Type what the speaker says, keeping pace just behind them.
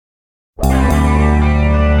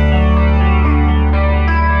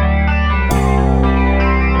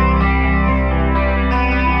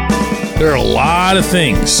There are a lot of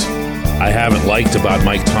things I haven't liked about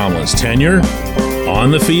Mike Tomlin's tenure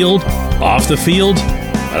on the field, off the field,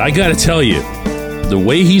 but I got to tell you, the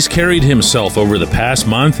way he's carried himself over the past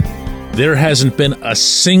month, there hasn't been a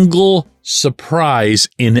single surprise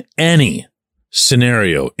in any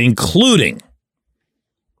scenario, including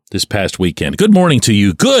this past weekend. Good morning to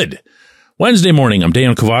you. Good Wednesday morning. I'm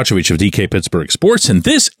Dan Kovacevic of DK Pittsburgh Sports, and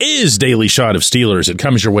this is Daily Shot of Steelers. It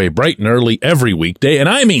comes your way bright and early every weekday, and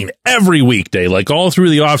I mean every weekday, like all through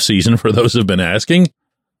the offseason for those who've been asking.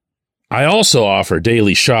 I also offer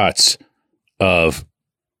daily shots of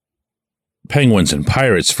Penguins and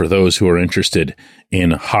Pirates for those who are interested in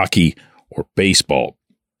hockey or baseball.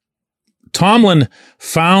 Tomlin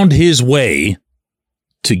found his way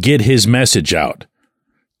to get his message out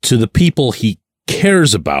to the people he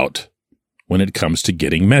cares about when it comes to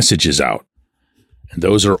getting messages out. And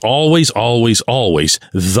those are always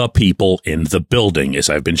the people in the building, as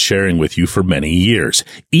I've been sharing with you for many years.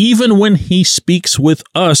 Even when he speaks with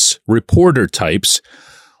us reporter types,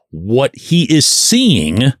 what he is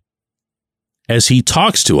seeing as he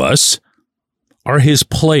talks to us are his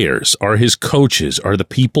players, are his coaches, are the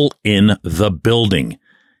people in the building.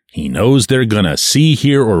 He knows they're going to see,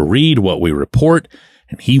 hear, or read what we report,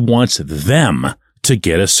 and he wants them to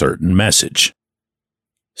get a certain message.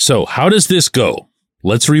 So how does this go?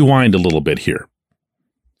 Let's rewind a little bit here.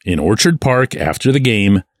 In Orchard Park, after the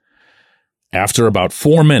game, after about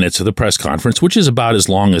 4 minutes of the press conference, which is about as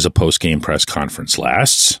long as a post-game press conference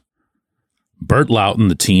lasts, Bert Loughton,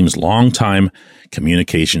 the team's longtime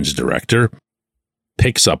communications director,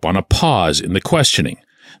 picks up on a pause in the questioning.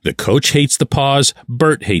 The coach hates the pause.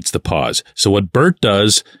 Bert hates the pause. So what Bert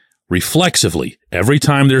does reflexively, every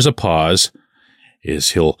time there's a pause,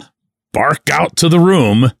 is he'll bark out to the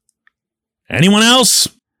room, "Anyone else?"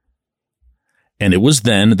 And it was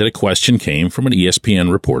then that a question came from an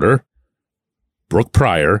ESPN reporter, Brooke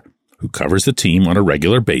Pryor, who covers the team on a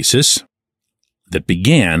regular basis, that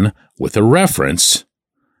began with a reference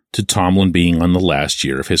to Tomlin being on the last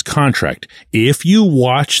year of his contract. If you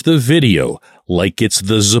watch the video like it's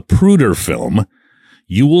the Zapruder film,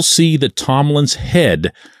 you will see that Tomlin's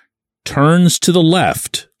head turns to the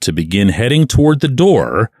left to begin heading toward the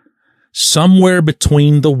door, somewhere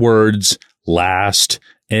between the words last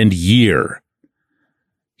and year.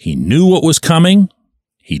 He knew what was coming.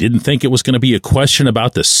 He didn't think it was going to be a question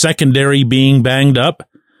about the secondary being banged up.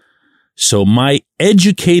 So my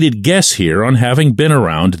educated guess here, on having been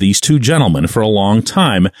around these two gentlemen for a long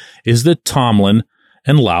time, is that Tomlin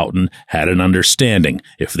and Loughton had an understanding.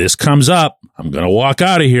 If this comes up, I'm going to walk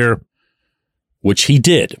out of here, which he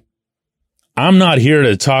did. I'm not here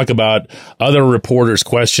to talk about other reporters'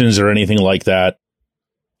 questions or anything like that.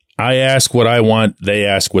 I ask what I want. They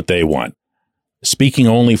ask what they want. Speaking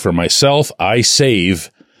only for myself, I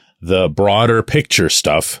save the broader picture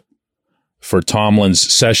stuff for Tomlin's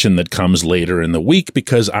session that comes later in the week,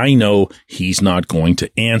 because I know he's not going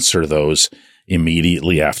to answer those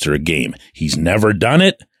immediately after a game. He's never done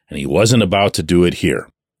it, and he wasn't about to do it here.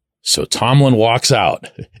 So Tomlin walks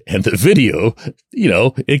out, and the video,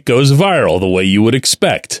 it goes viral the way you would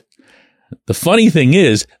expect. The funny thing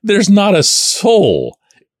is, there's not a soul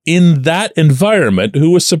in that environment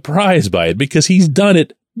who was surprised by it, because he's done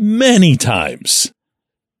it many times.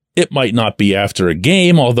 It might not be after a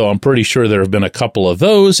game, although I'm pretty sure there have been a couple of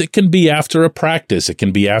those. It can be after a practice. It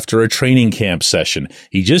can be after a training camp session.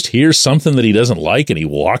 He just hears something that he doesn't like and he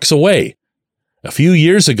walks away. A few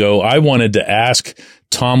years ago, I wanted to ask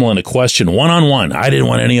Tomlin a question one-on-one. I didn't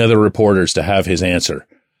want any other reporters to have his answer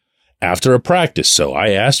after a practice. So I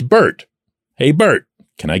asked Bert, "Hey, Bert,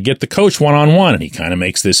 can I get the coach one-on-one?" And he kind of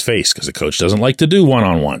makes this face because the coach doesn't like to do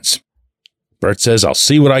one-on-ones. Bert says, "I'll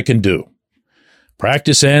see what I can do."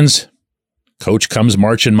 Practice ends. Coach comes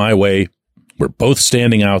marching my way. We're both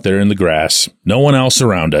standing out there in the grass, no one else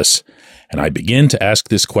around us. And I begin to ask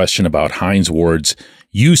this question about Hines Ward's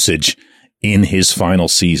usage in his final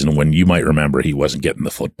season, when you might remember he wasn't getting the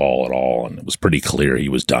football at all, and it was pretty clear he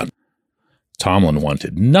was done. Tomlin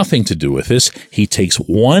wanted nothing to do with this. He takes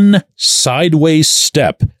one sideways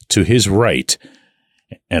step to his right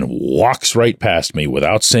and walks right past me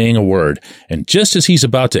without saying a word. And just as he's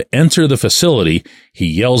about to enter the facility, he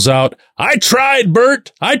yells out, "I tried,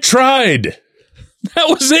 Bert! I tried!" That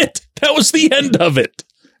was it. That was the end of it.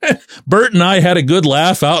 Bert and I had a good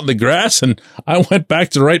laugh out in the grass, and I went back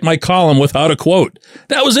to write my column without a quote.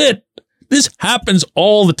 That was it. This happens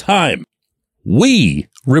all the time. We,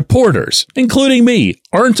 reporters, including me,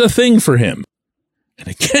 aren't a thing for him. And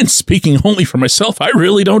again, speaking only for myself, I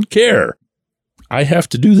really don't care. I have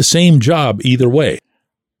to do the same job either way.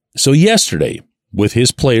 So yesterday, with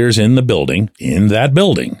his players in that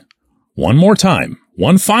building, one more time,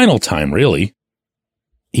 one final time, really.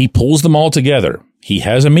 He pulls them all together. He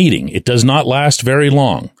has a meeting. It does not last very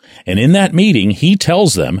long. And in that meeting, he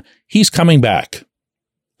tells them he's coming back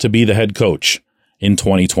to be the head coach in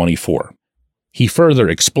 2024. He further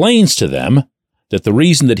explains to them that the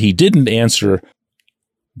reason that he didn't answer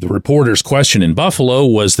the reporter's question in Buffalo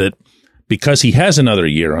was that because he has another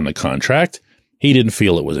year on the contract, he didn't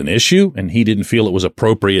feel it was an issue, and he didn't feel it was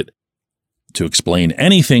appropriate to explain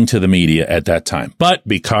anything to the media at that time. But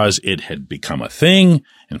because it had become a thing,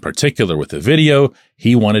 in particular with the video,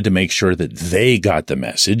 he wanted to make sure that they got the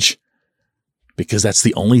message, because that's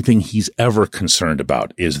the only thing he's ever concerned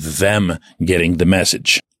about, is them getting the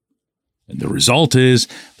message. And the result is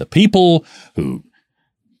the people who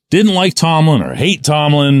didn't like Tomlin or hate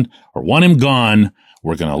Tomlin or want him gone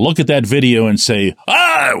were going to look at that video and say,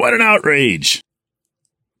 what an outrage.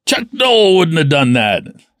 Chuck Noll wouldn't have done that.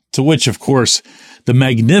 To which, of course, the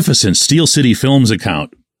magnificent Steel City Films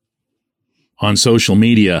account on social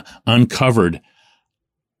media uncovered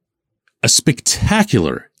a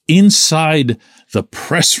spectacular inside the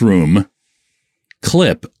press room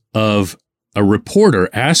clip of a reporter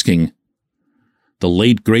asking the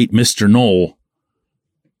late, great Mr. Noll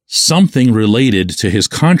something related to his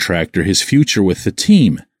contract or his future with the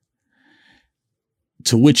team.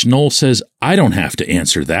 To which Noll says, I don't have to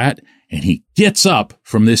answer that. And he gets up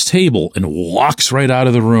from this table and walks right out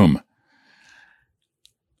of the room.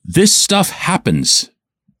 This stuff happens.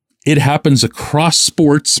 It happens across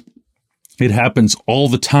sports. It happens all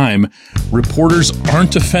the time. Reporters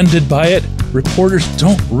aren't offended by it. Reporters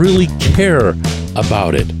don't really care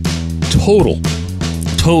about it. Total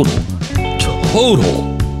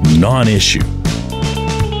non-issue.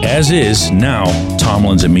 As is now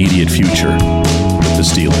Tomlin's immediate future with the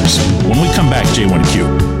Steelers. When we come back,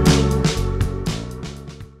 J1Q.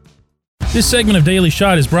 This segment of Daily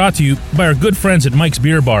Shot is brought to you by our good friends at Mike's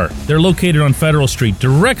Beer Bar. They're located on Federal Street,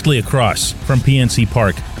 directly across from PNC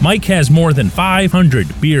Park. Mike has more than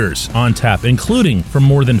 500 beers on tap, including from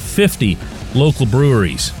more than 50 local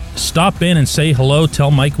breweries. Stop in and say hello.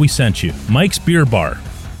 Tell Mike we sent you. Mike's Beer Bar.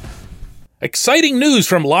 Exciting news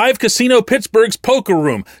from Live Casino Pittsburgh's Poker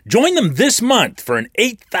Room. Join them this month for an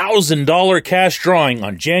 $8,000 cash drawing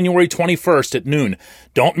on January 21st at noon.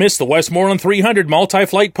 Don't miss the Westmoreland 300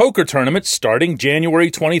 Multi-Flight Poker Tournament starting January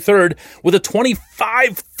 23rd with a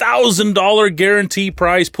 $25,000 guarantee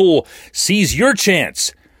prize pool. Seize your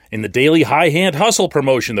chance in the daily high hand hustle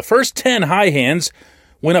promotion. The first 10 high hands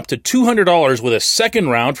win up to $200 with a second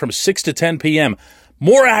round from 6 to 10 p.m.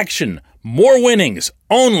 More action, more winnings,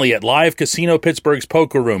 only at Live Casino Pittsburgh's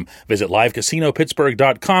Poker Room. Visit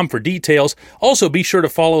livecasino.pittsburgh.com for details. Also, be sure to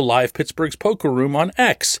follow Live Pittsburgh's Poker Room on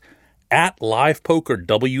X at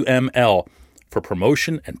LivePokerWML for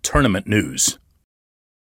promotion and tournament news.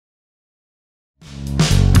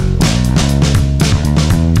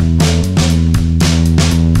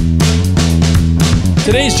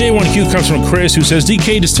 Today's J1Q comes from Chris, who says,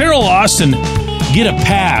 DK, does Terrell Austin get a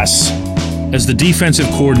pass as the defensive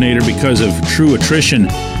coordinator because of true attrition?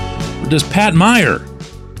 Or does Pat Meyer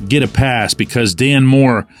get a pass because Dan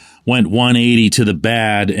Moore went 180 to the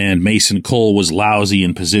bad and Mason Cole was lousy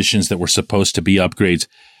in positions that were supposed to be upgrades?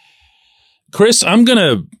 Chris, I'm going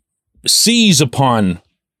to seize upon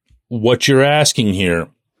what you're asking here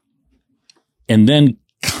and then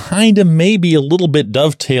kind of maybe a little bit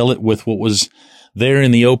dovetail it with what was there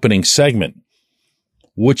in the opening segment,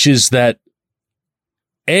 which is that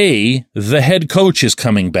A, the head coach is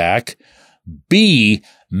coming back. B,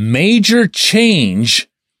 major change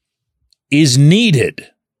is needed.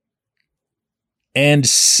 And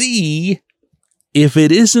C, if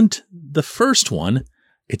it isn't the first one,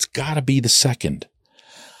 it's got to be the second.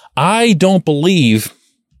 I don't believe,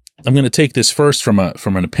 I'm going to take this first from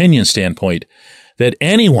an opinion standpoint, that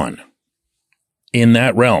anyone in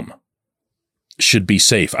that realm should be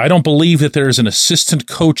safe. I don't believe that there is an assistant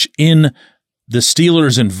coach in the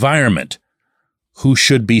Steelers environment who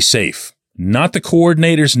should be safe. Not the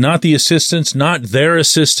coordinators, not the assistants, not their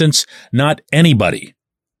assistants, not anybody.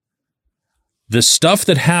 The stuff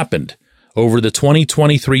that happened over the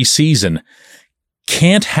 2023 season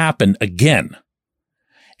can't happen again.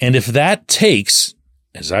 And if that takes,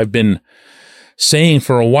 as I've been saying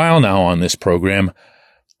for a while now on this program,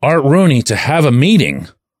 Art Rooney to have a meeting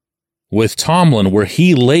with Tomlin where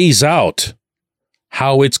he lays out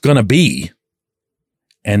how it's going to be,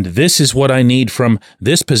 and this is what I need from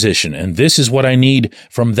this position, and this is what I need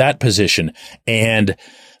from that position, and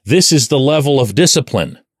this is the level of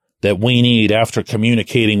discipline that we need after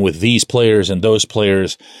communicating with these players and those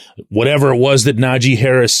players, whatever it was that Najee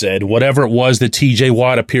Harris said, whatever it was that TJ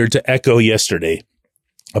Watt appeared to echo yesterday.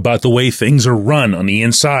 about the way things are run on the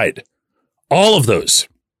inside. All of those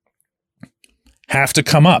have to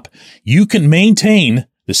come up. You can maintain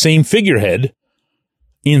the same figurehead,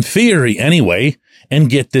 in theory anyway, and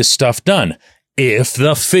get this stuff done if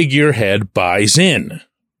the figurehead buys in.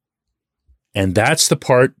 And that's the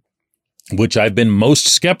part which I've been most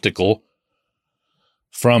skeptical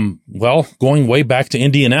from, well, going way back to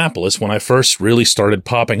Indianapolis when I first really started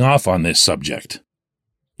popping off on this subject.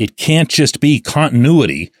 It can't just be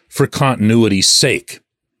continuity for continuity's sake.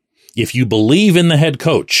 If you believe in the head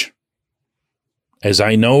coach, as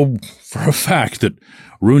I know for a fact that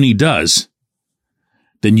Rooney does,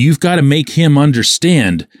 then you've got to make him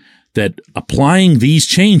understand that applying these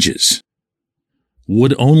changes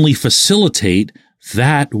would only facilitate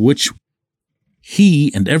that which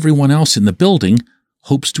he and everyone else in the building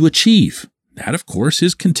hopes to achieve. That, of course,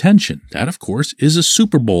 is contention. That, of course, is a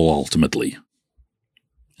Super Bowl ultimately.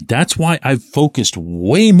 That's why I've focused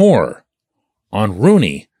way more on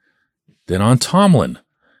Rooney than on Tomlin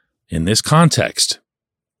in this context,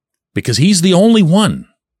 because he's the only one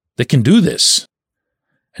that can do this.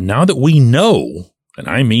 And now that we know, and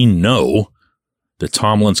I mean know, that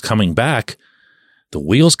Tomlin's coming back, the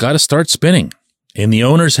wheels got to start spinning in the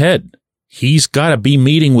owner's head. He's got to be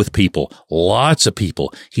meeting with people, lots of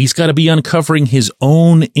people. He's got to be uncovering his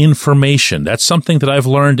own information. That's something that I've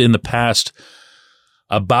learned in the past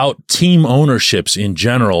about team ownerships in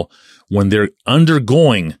general when they're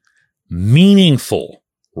undergoing meaningful,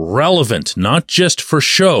 relevant, not just for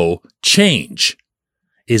show, change,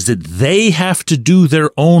 is that they have to do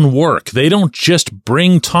their own work. They don't just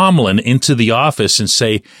bring Tomlin into the office and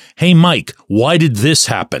say, "Hey, Mike, why did this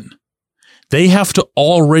happen?" They have to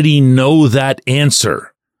already know that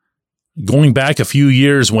answer. Going back a few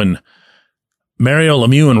years when Mario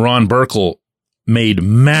Lemieux and Ron Burkle made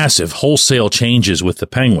massive wholesale changes with the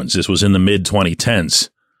Penguins, this was in the mid-2010s,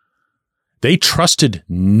 they trusted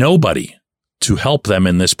nobody to help them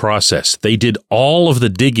in this process. They did all of the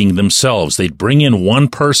digging themselves. They'd bring in one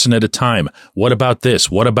person at a time. What about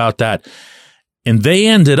this? What about that? And they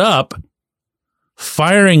ended up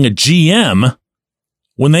firing a GM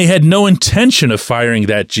when they had no intention of firing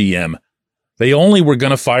that GM. They only were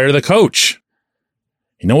going to fire the coach.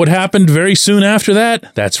 You know what happened very soon after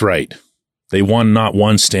that? That's right. They won not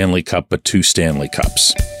one Stanley Cup, but 2 Stanley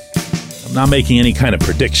Cups. I'm not making any kind of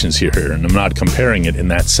predictions here, and I'm not comparing it in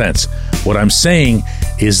that sense. What I'm saying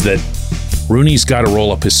is that Rooney's got to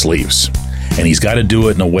roll up his sleeves, and he's got to do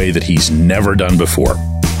it in a way that he's never done before.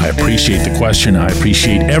 I appreciate the question. I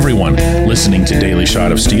appreciate everyone listening to Daily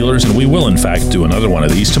Shot of Steelers, and we will, in fact, do another one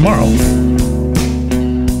of these tomorrow.